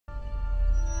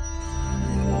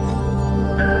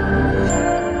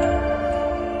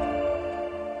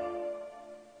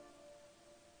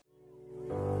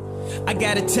I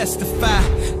gotta testify.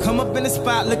 Come up in the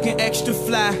spot looking extra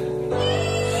fly.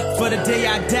 For the day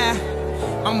I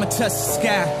die, I'ma touch the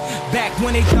sky. Back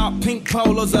when they thought pink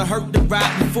polos would hurt the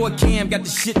ride. Before Cam got the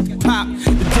shit to pop,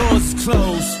 the doors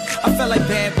closed. I felt like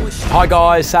bad boy shit. Hi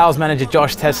guys, Sales Manager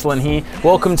Josh Teslin here.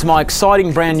 Welcome to my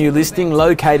exciting brand new listing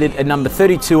located at number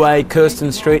 32A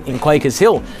Kerstin Street in Quakers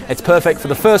Hill. It's perfect for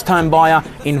the first home buyer,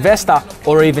 investor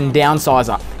or even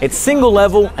downsizer. It's single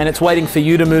level and it's waiting for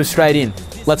you to move straight in.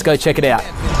 Let's go check it out.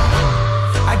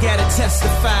 I gotta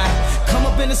testify. Come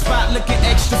up in the spot looking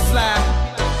extra fly.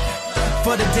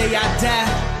 For the day I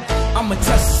die, I'ma touch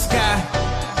the sky.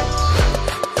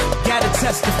 Gotta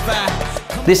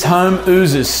testify. This home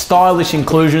oozes stylish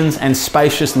inclusions and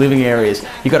spacious living areas.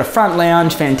 You've got a front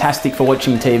lounge, fantastic for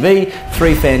watching TV,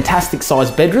 3 fantastic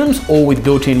sized bedrooms, all with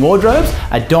built-in wardrobes,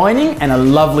 a dining and a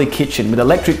lovely kitchen with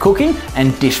electric cooking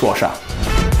and dishwasher.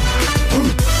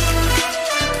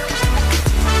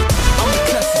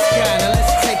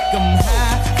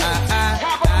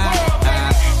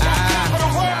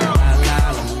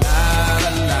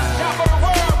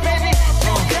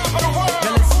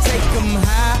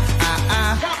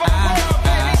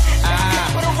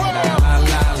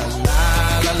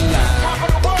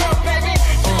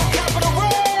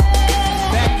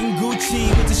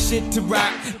 To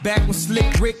rock, back when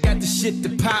Slick Rick got the shit to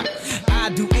pop.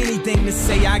 I'd do anything to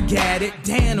say I got it.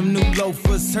 Damn, them new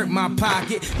loafers hurt my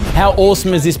pocket. How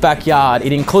awesome is this backyard?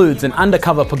 It includes an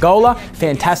undercover pergola,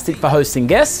 fantastic for hosting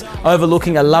guests,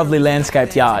 overlooking a lovely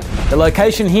landscaped yard. The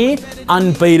location here,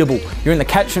 unbeatable. You're in the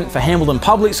catchment for Hambledon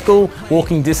Public School,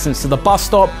 walking distance to the bus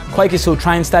stop, Quakers Hill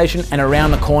train station and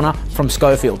around the corner from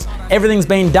Schofields. Everything's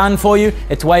been done for you.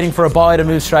 It's waiting for a buyer to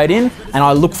move straight in and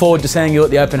I look forward to seeing you at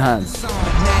the open home.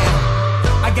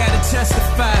 I gotta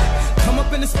testify. Come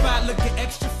up in the spot looking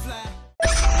extra fly.